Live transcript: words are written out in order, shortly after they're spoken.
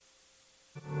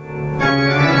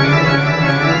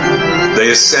They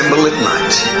assemble at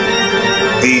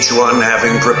night, each one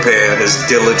having prepared as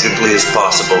diligently as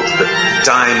possible for the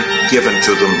time given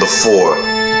to them before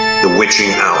the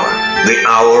witching hour, the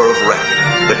hour of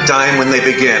reckoning, the time when they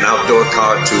begin outdoor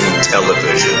cartoon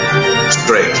television.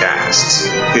 Stray Casts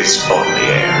is on the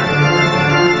air.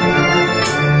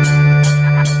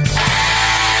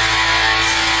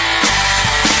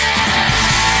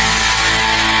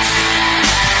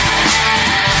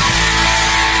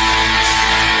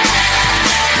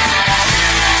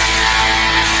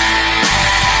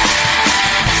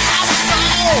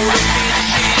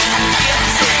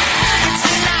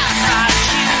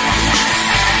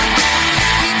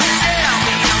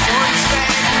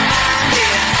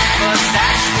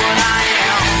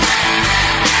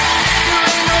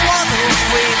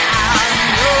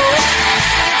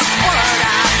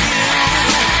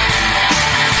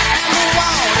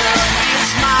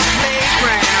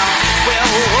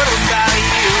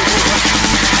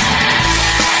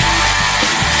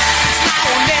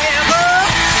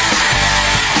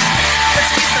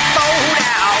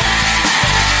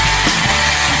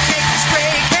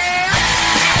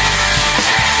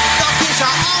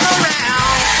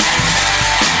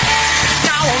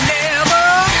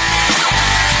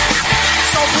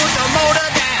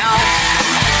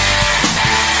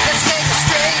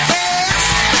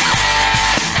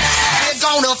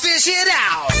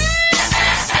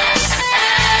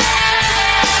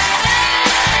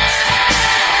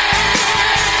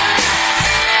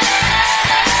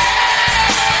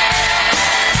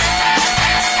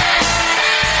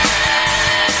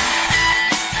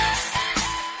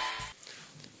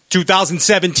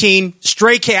 2017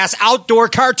 Stray Cast Outdoor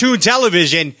Cartoon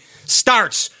Television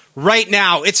starts right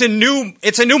now. It's a new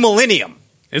millennium.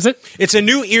 Is it? It's a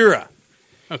new era.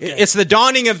 Okay. It's the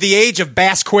dawning of the age of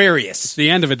Basquarius. It's the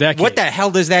end of a decade. What the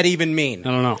hell does that even mean?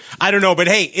 I don't know. But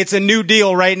hey, it's a new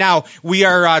deal right now. We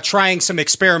are trying some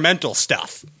experimental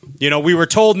stuff. You know, we were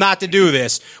told not to do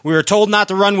this. We were told not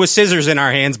to run with scissors in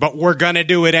our hands, but we're going to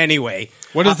do it anyway.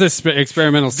 What is this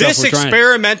experimental stuff This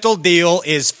experimental deal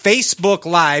is Facebook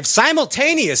Live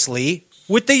simultaneously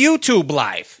with the YouTube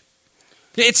Live.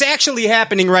 It's actually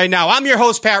happening right now. I'm your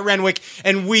host, Pat Renwick,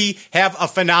 and we have a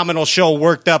phenomenal show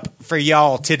worked up for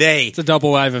y'all today. It's a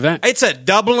double live event. It's a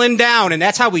doubling down, and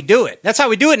that's how we do it. That's how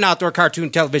we do it in outdoor cartoon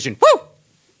television. Woo!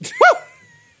 Woo!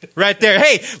 Right there.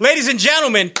 Hey, ladies and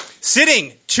gentlemen,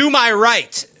 sitting to my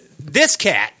right, this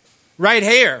cat right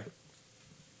here,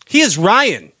 he is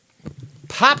Ryan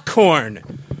Popcorn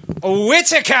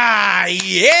Whitaker.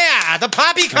 Yeah, the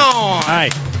Poppycorn. Hi.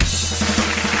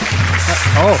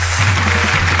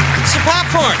 It's the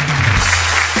popcorn.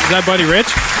 Is that Buddy Rich?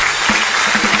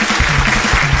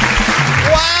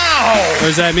 Wow. Or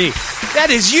is that me? That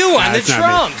is you on the it's not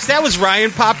drums. That was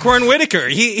Ryan Popcorn Whitaker.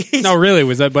 No, really,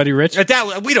 was that Buddy Rich?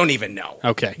 We don't even know.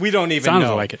 Okay. We don't even Sounds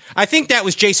know. like it. I think that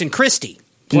was Jason Christie.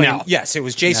 Playing. No. Yes, it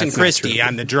was Jason That's not Christie true.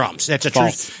 on the drums. That's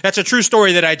False. a true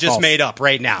story that I just False. made up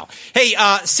right now. Hey,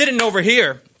 sitting over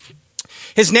here,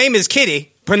 his name is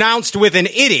Kitty, pronounced with an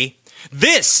itty.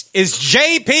 This is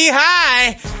JP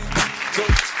High.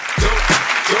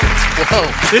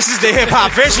 Whoa. This is the hip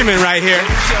hop fisherman right here.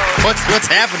 What's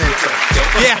happening?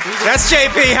 Yeah, that's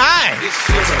JP High.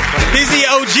 He's the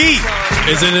OG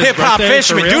Is it his hip hop birthday, for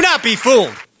fisherman. real? Do not be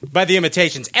fooled by the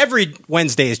imitations. Every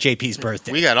Wednesday is JP's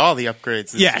birthday. We got all the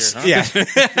upgrades this year, huh? Yeah.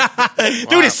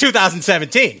 Dude, it's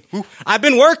 2017. I've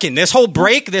been working. This whole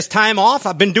break, this time off,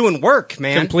 I've been doing work,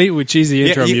 man. Complete with cheesy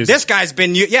intro music. This guy's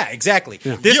been, exactly.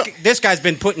 Yeah. This guy's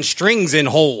been putting strings in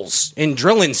holes and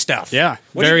drilling stuff. Yeah,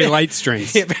 What do you very think? light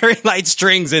strings. Yeah, very light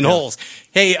strings in holes.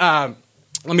 Hey,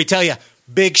 let me tell you,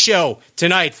 big show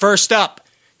tonight. First up,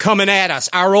 coming at us,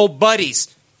 our old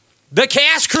buddies, the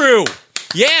Cast Crew.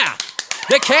 Yeah,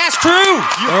 the Cast Crew.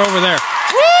 They're over there.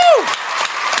 Woo!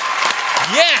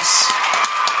 Yes.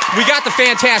 We got the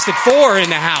Fantastic Four in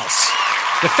the house.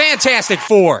 The Fantastic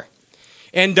Four.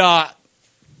 And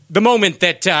the moment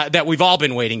that we've all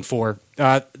been waiting for.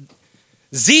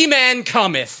 Z-Man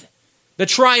cometh. The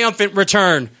triumphant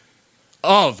return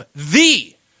of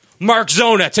the Mark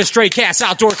Zona to Stray Cast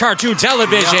Outdoor Cartoon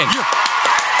Television.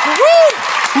 Woo!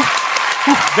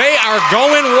 They are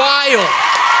going wild.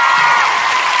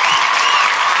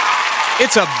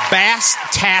 It's a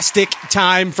bass-tastic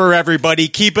time for everybody.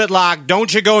 Keep it locked.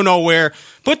 Don't you go nowhere.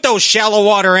 Put those shallow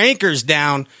water anchors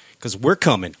down, because we're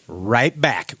coming right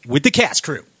back with the Cast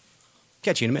Crew.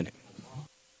 Catch you in a minute.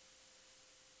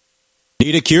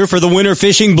 Need a cure for the winter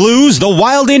fishing blues? The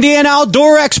Wild Indiana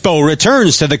Outdoor Expo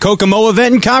returns to the Kokomo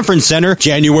Event and Conference Center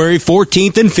January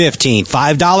 14th and 15th.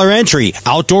 $5 entry,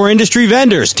 outdoor industry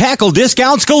vendors, tackle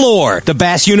discounts galore, the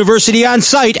Bass University on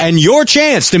site, and your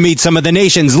chance to meet some of the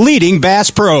nation's leading bass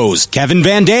pros. Kevin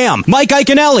Van Dam, Mike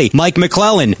Iaconelli, Mike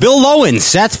McClellan, Bill Lowen,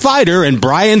 Seth Feider, and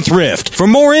Brian Thrift. For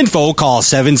more info, call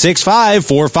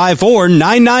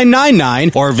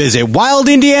 765-454-9999 or visit Wild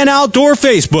Indiana Outdoor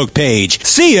Facebook page.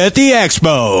 See you at the Expo.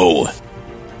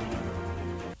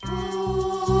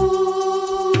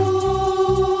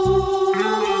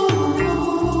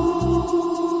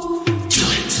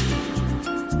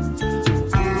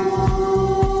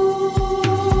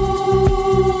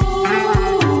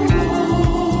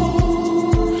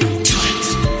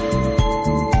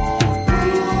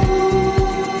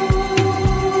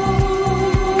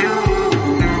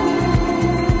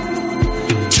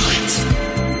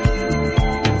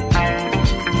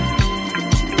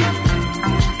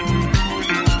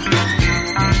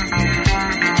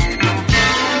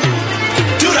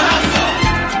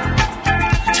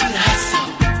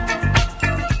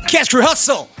 Crew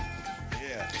hustle.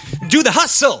 Yeah. Do the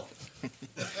hustle.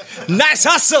 Nice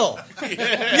hustle.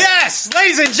 Yes,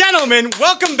 ladies and gentlemen,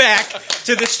 welcome back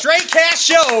to the Straight Cast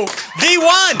Show. The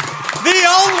one, the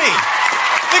only,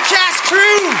 the Cast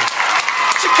Crew.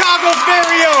 Chicago's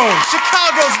very own.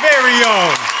 Chicago's very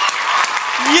own.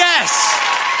 Yes.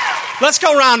 Let's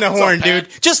go round the horn, dude.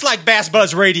 Just like Bass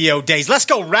Buzz Radio days. Let's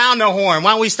go round the horn.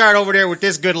 Why don't we start over there with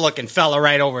this good-looking fella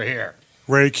right over here?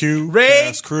 Ray Q,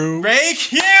 Cast Crew, Ray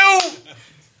Q,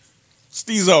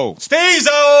 Steezo,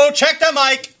 check the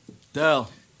mic, Dell,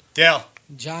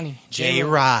 Johnny,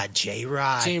 J-Rod, J-Ro.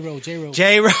 I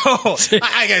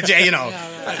got J, you know.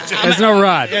 There's no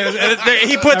rod.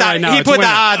 He put the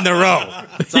odd in the row.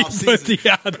 He put the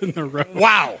odd in the row.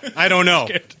 Wow, I don't know.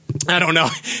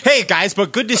 Hey guys,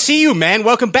 but good to see you, man.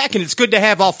 Welcome back, and it's good to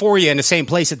have all four of you in the same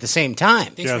place at the same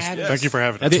time. Thanks for having us. Thank you for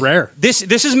having us. That's rare. This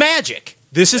is magic.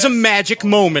 This is a magic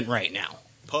moment right now.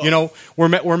 Puff. You know,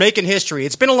 we're making history.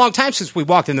 It's been a long time since we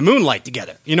walked in the moonlight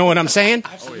together. You know what I'm saying?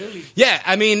 Absolutely. Yeah,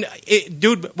 I mean,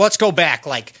 dude, let's go back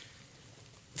like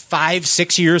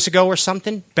 5-6 years ago or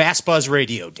something. Bass Buzz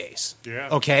Radio days. Yeah.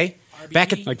 Okay?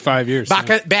 Back at, like 5 years.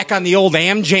 Back on the old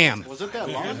Am Jam. Was it that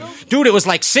long ago? Dude, it was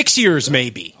like 6 years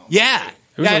maybe. Yeah.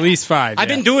 It was at least 5. I've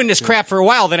been doing this crap for a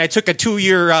while. Then I took a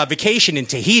 2-year vacation in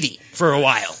Tahiti for a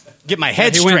while. Get my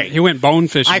head straight. He went bone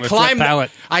fishing with Flip Pallet.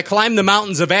 I climbed the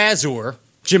mountains of Azure.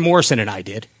 Jim Morrison and I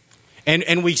did,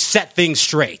 and we set things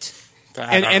straight.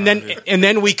 And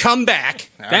then we come back.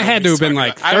 That had to have been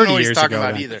like 30 years ago.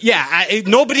 Either. Yeah,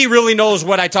 nobody really knows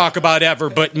what I talk about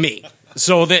ever but me.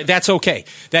 So that's okay.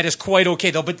 That is quite okay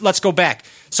though. But let's go back.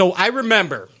 So I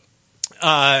remember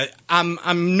I'm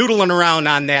noodling around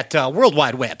on that World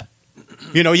Wide Web.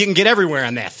 You know, you can get everywhere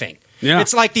on that thing. Yeah.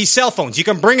 It's like these cell phones. You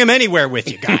can bring them anywhere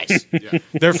with you, guys. Yeah.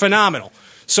 They're phenomenal.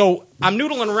 So I'm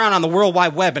noodling around on the World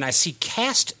Wide Web, and I see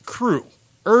Cast Crew,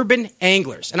 urban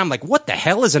anglers. And I'm like, what the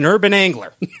hell is an urban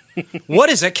angler?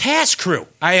 What is a Cast Crew?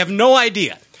 I have no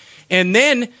idea. And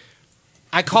then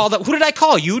I called up. Who did I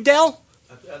call? You, Dell?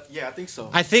 Yeah, I think so.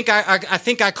 I think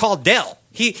I called Dell.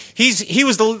 He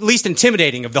was the least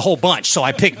intimidating of the whole bunch, so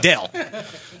I picked Dell.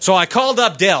 So I called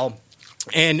up Dell,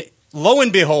 and lo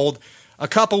and behold, a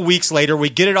couple weeks later,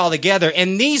 we get it all together,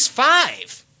 and these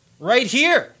 5 right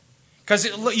here, because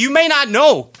you may not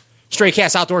know, Stray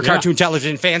Cast Outdoor Cartoon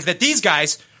Television fans, that these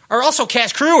guys are also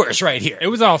Cast Crewers right here. It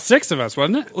was all 6 of us,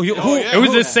 wasn't it? It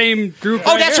was the same group.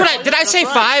 Oh, that's what did I say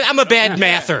 5? I'm a bad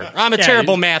mather. I'm a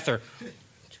terrible mather.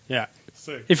 Yeah.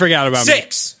 He forgot about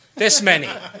 6. This many.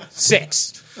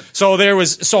 6. So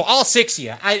all 6 of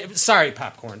you. Sorry,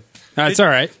 Popcorn. That's all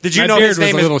right. Did you My know beard his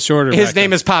name was a little shorter? His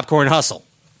name is Popcorn Hustle.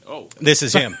 Oh, this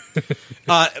is him.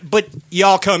 But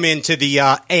y'all come into the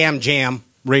AM Jam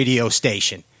radio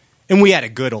station, and we had a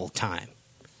good old time.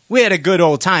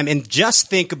 And just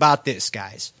think about this,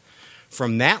 guys.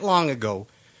 From that long ago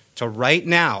to right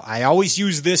now, I always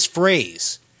use this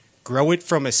phrase: "Grow it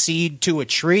from a seed to a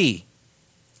tree."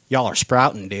 Y'all are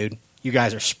sprouting, dude. You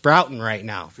guys are sprouting right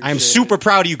now. I'm super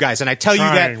proud of you guys, and I tell you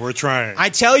that we're trying. I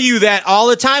tell you that all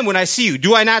the time when I see you.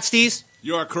 Do I not, Steez?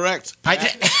 You are correct.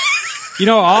 You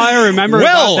know, all I remember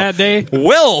about that day...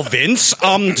 Well, Vince,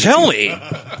 tell me.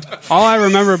 All I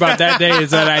remember about that day is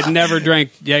that I'd never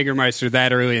drank Jägermeister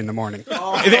that early in the morning.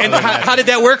 And how did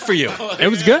that work for you? It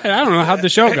was good. I don't know. How'd the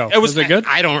show go? Was it good?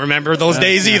 I don't remember those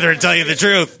days either, to tell you the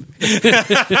truth.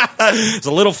 It's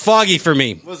a little foggy for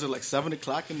me. Was it like 7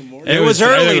 o'clock in the morning? It was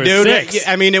early, dude. 6.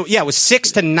 I mean, it was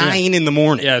 6 to 9 in the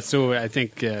morning. Yeah, so I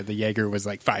think the Jaeger was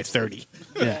like 5:30.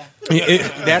 Yeah.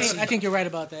 I think you're right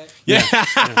about that.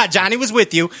 Yeah. Johnny was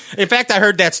with you. In fact, I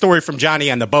heard that story from Johnny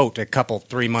on the boat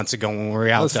 3 months ago when we were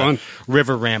out fun.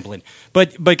 river rambling.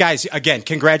 But guys, again,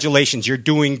 congratulations. You're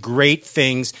doing great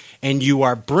things, and you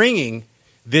are bringing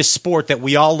this sport that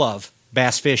we all love,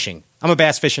 bass fishing. I'm a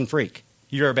bass fishing freak.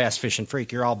 You're a bass fishing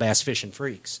freak. You're all bass fishing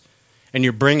freaks. And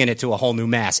you're bringing it to a whole new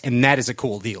mass, and that is a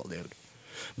cool deal, dude.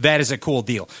 That is a cool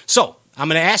deal. So I'm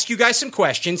going to ask you guys some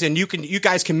questions, and you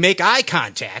guys can make eye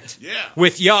contact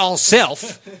with y'all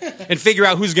self and figure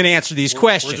out who's going to answer these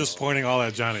questions. We're just pointing all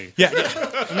at Johnny. Yeah,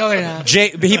 No, they're not.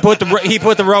 he put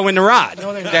the row in the rod.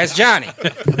 No, they're not. That's Johnny.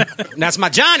 That's my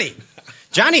Johnny.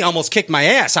 Johnny almost kicked my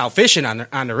ass out fishing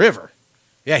on the river.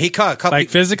 Yeah, he caught a couple. Like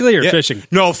physically or fishing?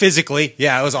 No, physically.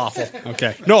 Yeah, it was awful.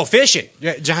 Okay. No, fishing.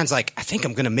 Yeah, John's like, I think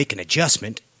I'm going to make an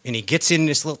adjustment, and he gets in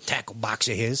this little tackle box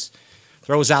of his.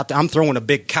 Throws out. I'm throwing a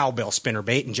big cowbell spinner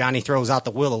bait, and Johnny throws out the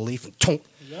willow leaf. And tonk.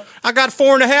 Yep. I got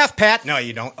 4.5, Pat. No,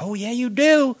 you don't. Oh, yeah, you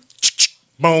do.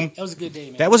 Boom. That was a good day,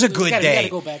 man. That was a good day. We gotta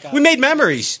go back out. We made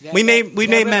memories. We made river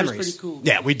was memories. pretty cool.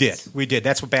 Yeah, we did. We did.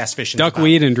 That's what bass fishing is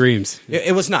Duckweed and dreams. about.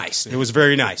 It was nice. It was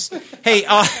very nice. Hey,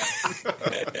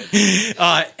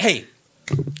 hey,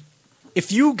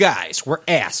 if you guys were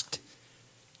asked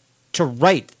to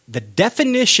write the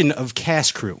definition of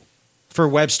cast crew for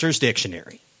Webster's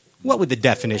Dictionary, what would the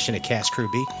definition of cast crew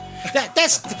be?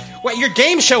 That's what you're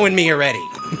game showing me already.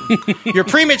 You're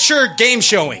premature game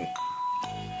showing.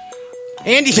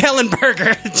 Andy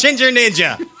Ellenberger, Ginger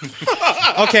Ninja.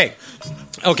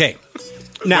 Okay.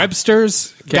 Now,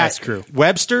 Webster's cast crew.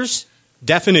 Webster's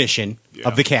definition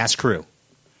of the cast crew.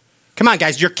 Come on,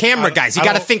 guys. You're camera guys. You I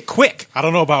got to don't- think quick. I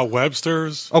don't know about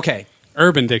Webster's. Okay.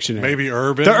 Urban Dictionary. Maybe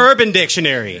Urban. The Urban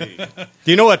Dictionary.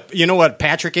 Do you know what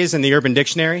Patrick is in the Urban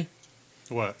Dictionary?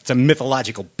 What? It's a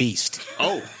mythological beast.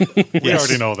 Oh, we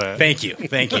already know that. Thank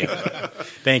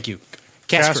you.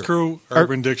 Cast crew,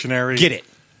 Urban Dictionary. Get it.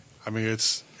 I mean,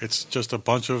 it's just a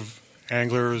bunch of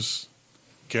anglers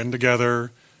getting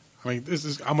together. I mean,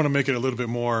 I'm going to make it a little bit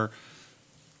more.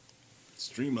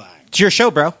 Streamline. It's your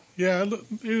show, bro. Yeah,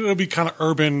 it'll be kind of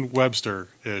urban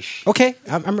Webster-ish. Okay,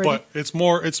 I'm ready. But it's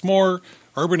more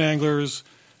urban anglers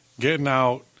getting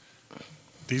out.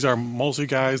 These are mostly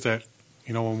guys that,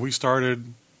 when we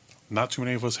started, not too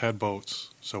many of us had boats,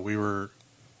 so we were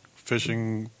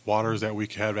fishing waters that we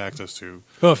had access to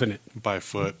Hoofing it. by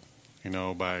foot,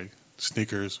 by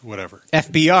sneakers, whatever.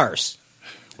 FBRs.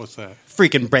 What's that?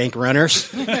 Freaking bank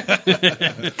runners.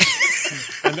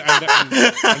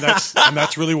 and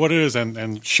that's really what it is.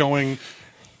 And showing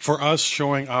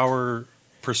our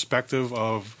perspective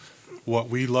of what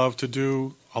we love to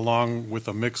do, along with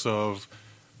a mix of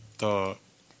the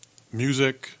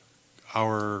music,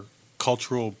 our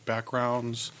cultural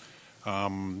backgrounds,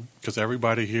 because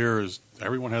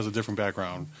everyone has a different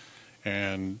background,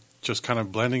 and just kind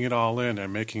of blending it all in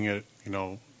and making it,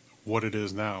 what it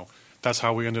is now. That's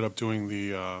how we ended up doing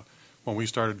when we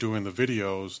started doing the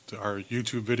videos, our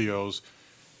YouTube videos.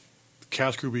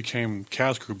 Cast Crew became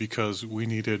Cast Crew because we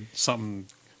needed something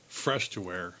fresh to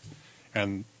wear,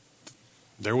 and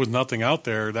there was nothing out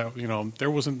there that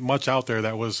there wasn't much out there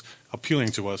that was appealing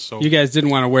to us. So You guys didn't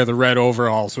want to wear the red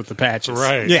overalls with the patches.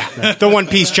 right, Yeah, the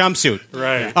one-piece jumpsuit.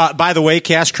 right. By the way,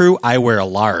 Cast Crew, I wear a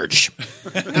large.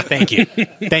 Thank you.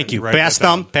 Write Bass that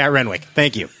down. Thumb, Pat Renwick.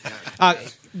 Thank you.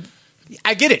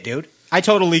 I get it, dude. I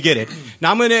totally get it.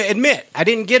 Now, I'm going to admit, I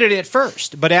didn't get it at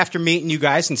first, but after meeting you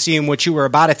guys and seeing what you were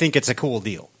about, I think it's a cool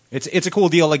deal. It's a cool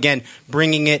deal, again,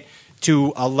 bringing it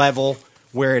to a level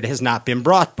where it has not been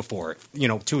brought before,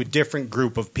 to a different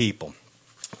group of people.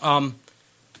 I'm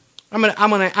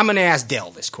gonna ask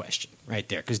Dell this question right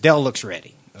there, because Dell looks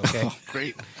ready. Okay, Oh,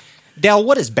 great. Dell,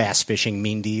 what does bass fishing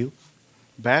mean to you?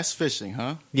 Bass fishing,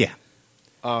 huh? Yeah,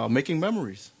 Making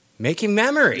memories. making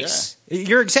memories.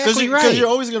 You're exactly right. Because you're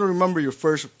always going to remember your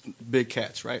first big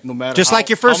catch, right? No matter Just how- like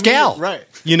your first how many- gal. Right.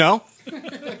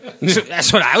 So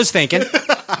that's what I was thinking.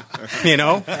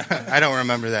 I don't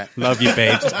remember that. Love you,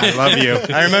 babe. I love you.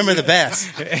 I remember the bass.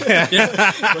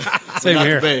 Same Not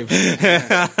here. the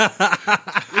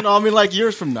babe. Like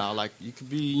years from now, like you could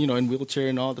be, in wheelchair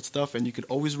and all that stuff, and you could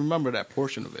always remember that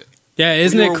portion of it. Yeah,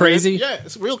 isn't You it were crazy? with- yeah,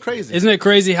 it's real crazy. Isn't it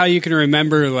crazy how you can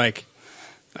remember,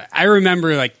 I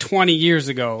remember 20 years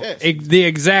ago, Yes. the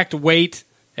exact weight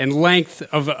and length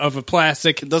of a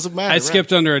plastic. It doesn't matter, I right.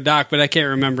 skipped under a dock, but I can't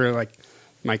remember,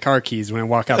 my car keys when I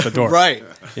walk out the door. Right.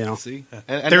 See?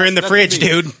 And They're in the that's fridge, to me.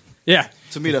 dude. Yeah.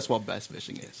 To me, that's what bass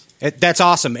fishing is. That's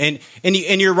awesome, and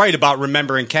you're right about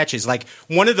remembering catches. Like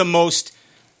one of the most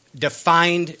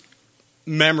defined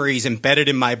memories embedded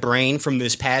in my brain from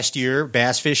this past year,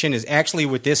 bass fishing, is actually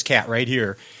with this cat right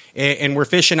here, and we're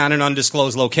fishing on an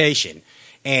undisclosed location.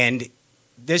 and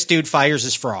this dude fires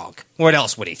his frog. What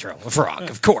else would he throw? A frog,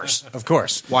 of course, of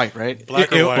course. White, right?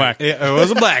 Black or white? It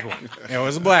was a black one. It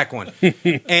was a black one.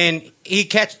 And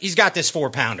he's got this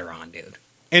 4-pounder on, dude.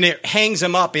 And it hangs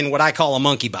him up in what I call a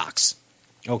monkey box.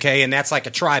 Okay, and that's like a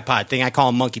tripod thing. I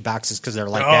call them monkey boxes because they're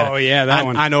like that. Oh, yeah, that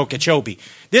one. on Okeechobee.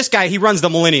 This guy, he runs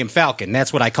the Millennium Falcon.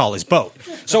 That's what I call his boat.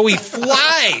 So he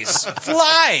flies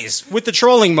with the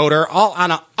trolling motor all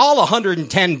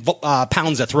 110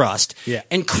 pounds of thrust,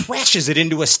 and crashes it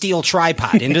into a steel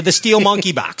tripod, into the steel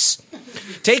monkey box.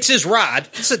 Takes his rod,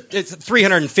 it's a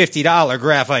 $350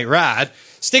 graphite rod,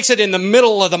 sticks it in the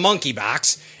middle of the monkey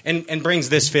box, and brings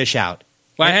this fish out.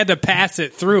 Well, I had to pass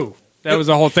it through. That was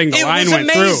the whole thing. The line went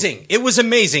through. It was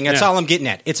amazing. That's all I'm getting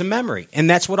at. It's a memory, and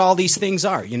that's what all these things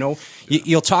are. You know,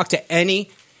 you'll talk to any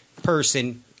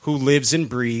person who lives and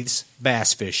breathes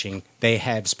bass fishing. They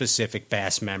have specific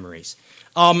bass memories.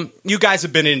 You guys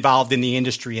have been involved in the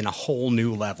industry in a whole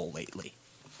new level lately.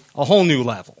 A whole new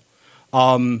level.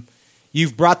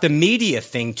 You've brought the media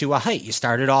thing to a height. You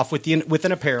started off with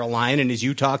an apparel line, and as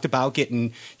you talked about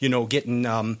getting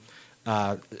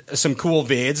some cool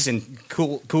vids and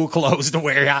cool clothes to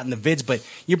wear out in the vids, but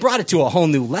you brought it to a whole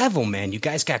new level, man. You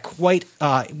guys got quite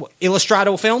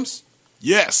Illustrato Films?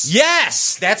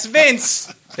 Yes, that's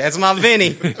Vince. That's my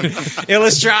Vinny.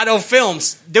 Illustrato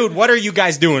Films. Dude, what are you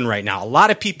guys doing right now? A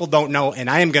lot of people don't know, and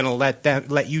I am going to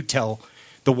let you tell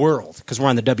the world, because we're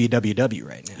on the WWW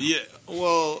right now. Yeah,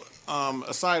 well,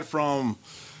 aside from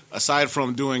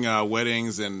doing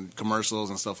weddings and commercials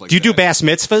and stuff like that. Do you do bass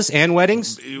mitzvahs and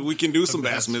weddings? We can do some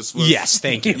bass mitzvahs. Yes,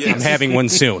 thank you. Yes. I'm having one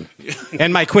soon.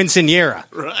 And my quinceanera.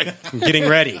 Right. I'm getting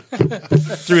ready.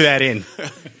 Threw that in.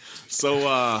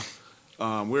 So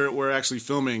we're actually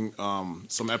filming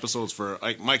some episodes for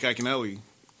Mike Iaconelli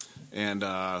and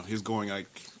his Going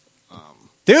Ike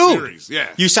Dude, series. Yeah.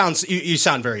 You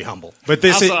sound very humble. But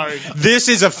this sorry. This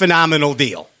is a phenomenal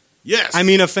deal. Yes. I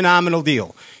mean, a phenomenal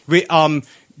deal.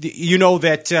 You know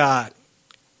that,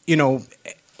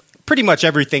 pretty much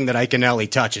everything that Iaconelli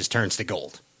touches turns to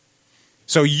gold.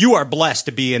 So you are blessed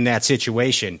to be in that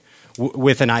situation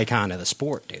with an icon of the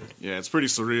sport, dude. Yeah, it's pretty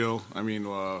surreal. I mean,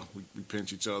 we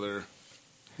pinch each other.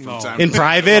 In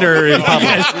private or in public?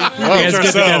 You guys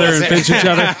get together and pinch each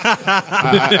other.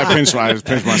 I pinch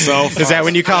myself. Is that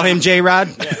when you call him J-Rod?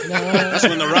 That's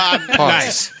when the rod.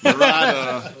 Nice. The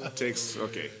rod takes.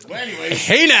 Okay. Well, anyway.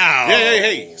 Hey now.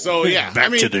 Hey. So yeah,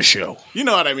 Back to the show. You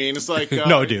know what I mean? It's like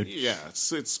No, dude. Yeah,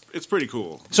 it's pretty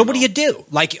cool. So what do you do?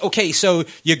 Like, okay, so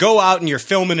you go out and you're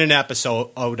filming an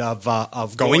episode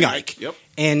of Going Ike. Yep.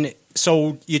 And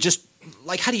so you just.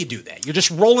 Like, how do you do that? You're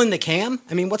just rolling the cam?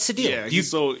 I mean, what's the deal?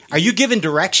 Yeah, are you giving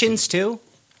directions too?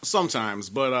 Sometimes,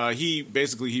 but he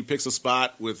picks a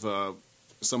spot with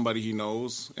somebody he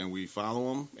knows, and we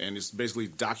follow him, and it's basically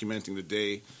documenting the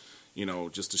day,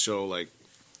 just to show, like,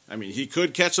 I mean, he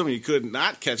could catch them, he could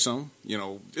not catch them,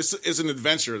 it's an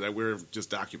adventure that we're just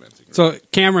documenting. Right? So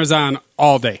camera's on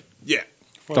all day. Yeah.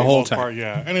 For The whole most time. part,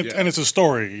 yeah. And it's a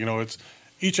story. It's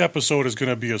each episode is going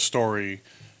to be a story,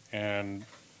 and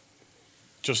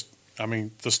just, I mean,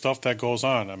 the stuff that goes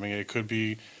on. I mean, it could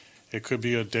be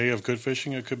a day of good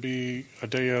fishing. It could be a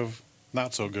day of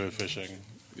not so good fishing.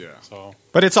 Yeah. So,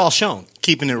 But it's all shown.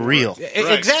 Keeping it real.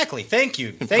 Right. Exactly. Thank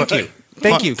you. Thank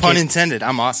you, Pun Kitty. intended.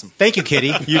 I'm awesome. Thank you,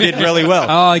 Kitty. You did really well.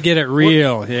 Oh, I get it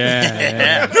real.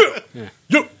 Yeah.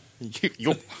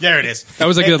 There it is. That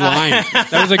was a good line.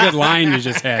 That was a good line you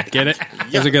just had. Get it?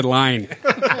 That was a good line.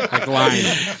 Like line.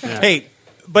 Yeah. Hey,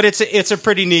 but it's a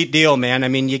pretty neat deal, man. I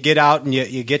mean, you get out and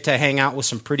you get to hang out with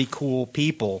some pretty cool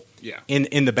people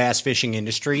in the bass fishing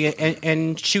industry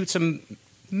and shoot some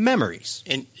memories.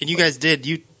 And you guys did.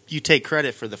 You take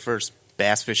credit for the first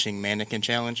bass fishing mannequin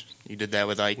challenge. You did that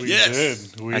with Ike. we Yes.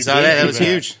 did. We I saw did that. That do was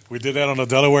huge. We did that on the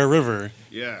Delaware River.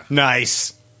 Yeah.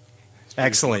 Nice.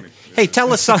 Excellent. Hey,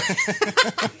 tell us something.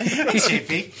 Hey,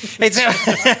 JP. Hey,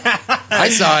 I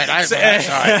saw it. I saw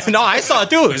it. No, I saw it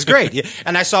too. It was great. Yeah.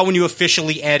 And I saw when you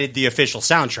officially added the official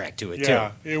soundtrack to it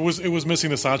Yeah, too. it was missing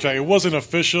the soundtrack. It wasn't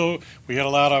official. We had a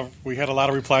lot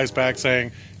of replies back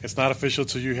saying it's not official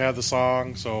till you have the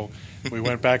song. So we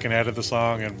went back and added the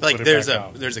song and Like put it there's back a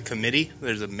out. there's a committee.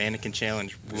 There's a mannequin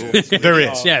challenge rules. There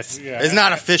is. Yes. Yeah. It's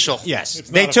not official. Yes. It's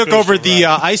They not took official, over the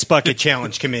right. Ice Bucket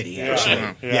Challenge Committee, actually.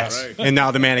 Yeah, Yes. right. And now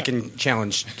the Mannequin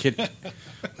Challenge Kid.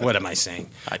 What am I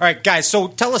saying? All right, guys, so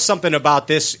tell us something about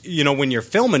this, when you're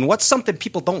filming. What's something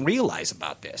people don't realize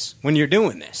about this when you're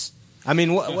doing this? I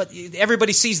mean, what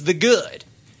everybody sees the good.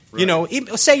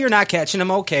 Right. Say you're not catching them,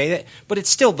 okay, but it's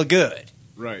still the good.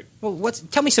 Right. Well,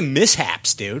 tell me some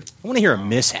mishaps, dude. I want to hear a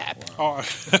mishap. Oh,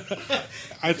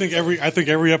 I think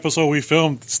every episode we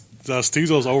filmed,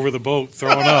 Steezel's over the boat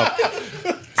throwing up.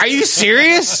 Are you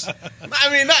serious? I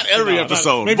mean, not every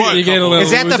episode. maybe but You get a little Is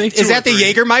that the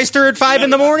Jägermeister at 5 in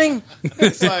the morning?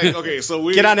 it's like, okay, so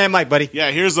we Get on that mic, buddy.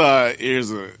 Yeah, here's an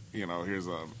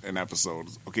episode.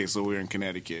 Okay, so we're in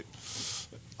Connecticut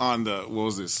on the what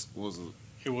was this?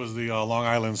 It was the Long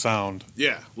Island Sound.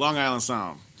 Yeah, Long Island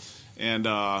Sound. And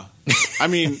I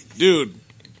mean, dude,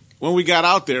 when we got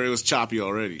out there, it was choppy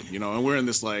already, and we're in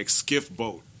this like skiff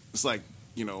boat. It's like,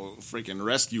 freaking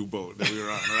rescue boat that we were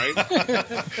on, right?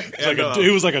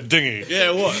 It was like a dinghy. Yeah,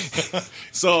 it was.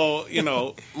 So,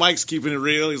 Mike's keeping it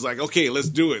real. He's like, okay, let's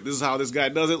do it. This is how this guy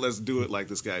does it. Let's do it like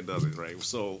this guy does it, right?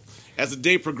 So as the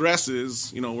day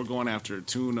progresses, we're going after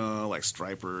tuna, like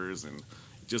stripers, and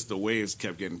just the waves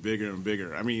kept getting bigger and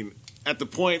bigger. I mean, at the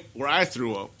point where I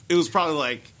threw up, it was probably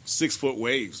like 6-foot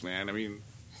waves, man. I mean,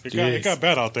 It got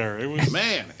bad out there. It was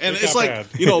man, and It it's got like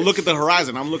bad. look at the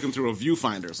horizon. I'm looking through a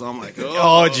viewfinder, so I'm like,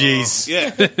 Oh, jeez.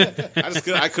 yeah.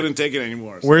 I couldn't take it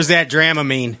anymore. Where's that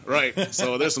Dramamine? Right.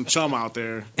 So there's some chum out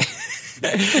there.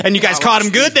 And you guys caught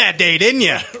him good that day, didn't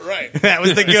you? Right. That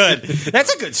was the good.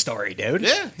 That's a good story, dude.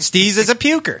 Yeah. Steez is a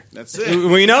puker. That's it.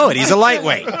 We know it. He's a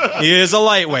lightweight. He is a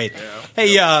lightweight.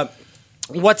 Hey,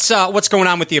 what's going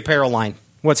on with the apparel line?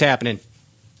 What's happening?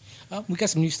 We got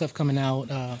some new stuff coming out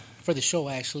for the show,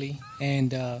 actually.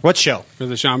 And What show? For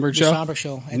the Schomburg the show? Somber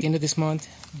Show at the end of this month,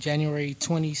 January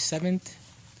 27th,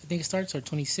 I think it starts, or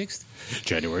 26th.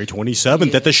 January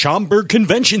 27th at the Schomburg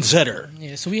Convention Center.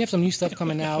 Yeah, so we have some new stuff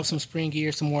coming out, some spring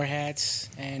gear, some more hats,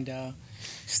 and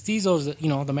Steezo's,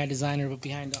 the mad designer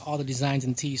behind all the designs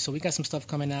and tees. So we got some stuff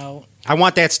coming out. I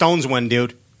want that Stones one,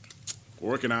 dude.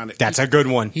 Working on it. That's a good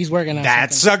one. He's working on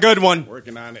That's something. a good one.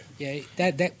 Working on it. Yeah,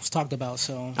 that was talked about,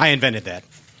 so. I invented that.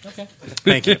 Okay.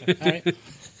 Thank you. All right.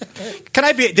 Can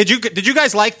I be? Did you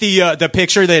guys like the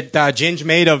picture that Ginge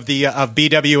made of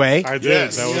BWA? I did.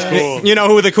 Yes. That was Yeah. cool. You know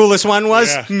who the coolest one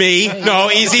was? Yeah. Me.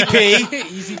 No, Easy P.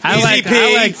 Easy.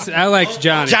 I liked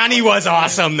Johnny. Johnny was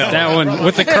awesome though. That one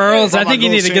with the curls. I think you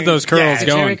need to get those curls Yeah,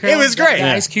 going. It was great.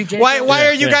 The Ice Cube Jerry Why curl.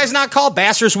 are you Yeah. guys not called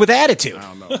Bastards with Attitude? I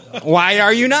don't know. Why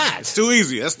are you not? It's too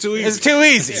easy. That's too easy. It's too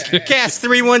easy. Cast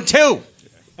 312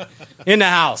 in the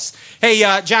house. Hey,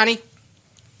 Johnny,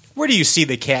 where do you see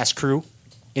the cast crew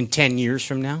in 10 years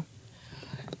from now?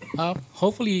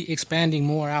 Hopefully expanding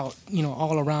more out,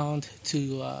 all around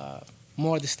to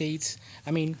more of the states.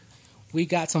 I mean, we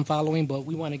got some following, but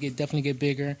we want to definitely get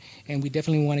bigger, and we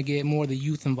definitely want to get more of the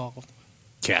youth involved.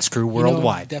 Cast crew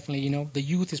worldwide. Definitely, the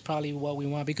youth is probably what we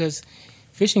want because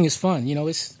fishing is fun.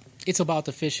 It's about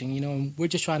the fishing. And we're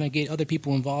just trying to get other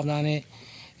people involved on it.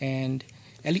 And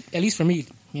at least for me,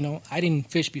 I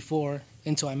didn't fish before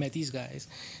until I met these guys.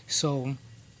 So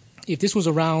if this was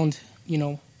around,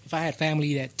 if I had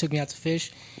family that took me out to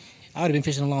fish, I would have been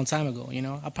fishing a long time ago.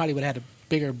 I probably would have had a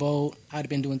bigger boat. I'd have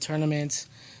been doing tournaments.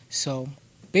 So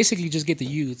basically, just get the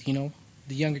youth.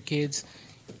 The younger kids.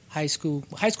 High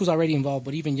school's already involved,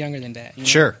 but even younger than that.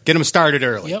 Sure. Get them started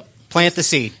early. Yep. Plant the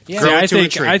seed. Yeah. Grow See, it to a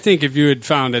tree. I think if you had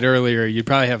found it earlier, you'd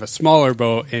probably have a smaller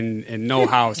boat and no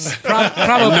house, Probably,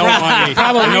 and no money,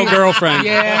 and no girlfriend.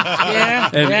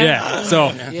 Yeah. So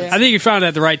Yeah. I think you found it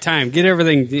at the right time. Get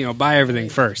everything, buy everything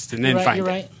first, and then You're right, find you're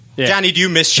it. right. Yeah. Johnny, do you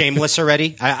miss Shameless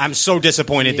already? I'm so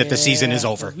disappointed that the season is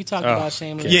over. We talked Oh, about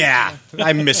Shameless. Yeah,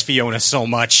 I miss Fiona so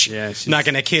much. Yeah, she's- Not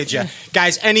gonna kid you,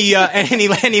 guys. Any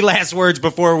last words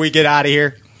before we get out of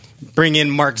here? Bring in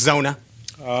Mark Zona.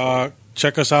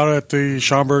 Check us out at the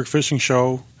Schomburg Fishing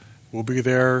Show. We'll be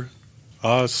there.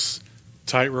 Us,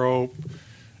 Tightrope,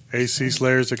 AC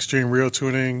Slayers, Extreme Reel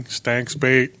Tuning, Stanks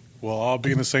Bait. We'll all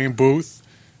be in the same booth.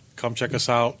 Come check us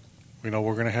out. We're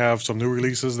going to have some new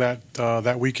releases that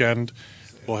weekend.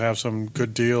 We'll have some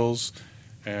good deals,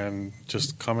 and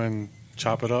just come and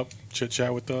chop it up, chit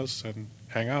chat with us, and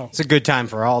hang out. It's a good time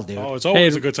for all, dude. Oh, it's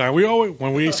always a good time.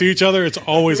 When we see each other, it's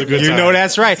always a good time. You know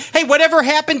that's right. Hey, whatever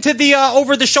happened to the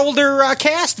over-the-shoulder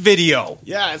cast video?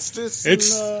 Yeah, it's just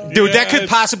Dude, that could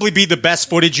possibly be the best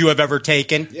footage you have ever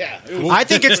taken. yeah. I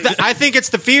think it's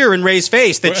the fear in Ray's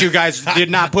face that you guys did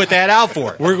not put that out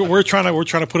for. We're trying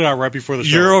to put it out right before the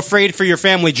show. You're afraid for your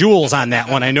family jewels on that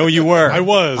one. I know you were. I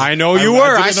was. I know you I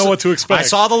were. didn't know what to expect. I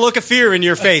saw the look of fear in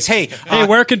your face. Hey, Hey,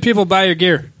 where can people buy your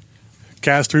gear?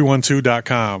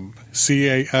 Cast312.com.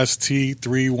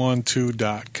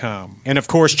 CAST312.com. and of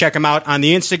course, check them out on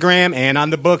the Instagram and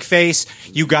on the book face.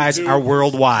 You guys are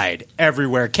worldwide,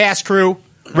 everywhere. Cast crew,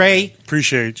 Ray,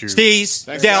 Appreciate you. Steez,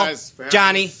 Thanks, Del, guys, for having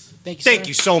Johnny. us. Thank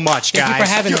you, sir. so much, guys. Thank you for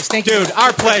having us. Thank you. Dude,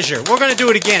 our pleasure. We're going to do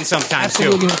it again sometime,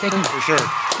 Absolutely. too. Thank you. For sure.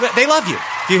 They love you.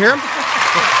 Do you hear them?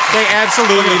 They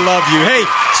absolutely love you. Hey,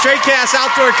 Straight Cast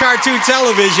Outdoor Cartoon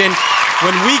Television.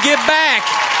 When we get back,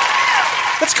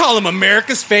 Let's call him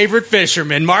America's favorite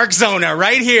fisherman, Mark Zona,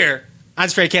 right here on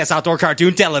Straight Cast Outdoor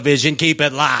Cartoon Television. Keep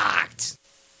it locked.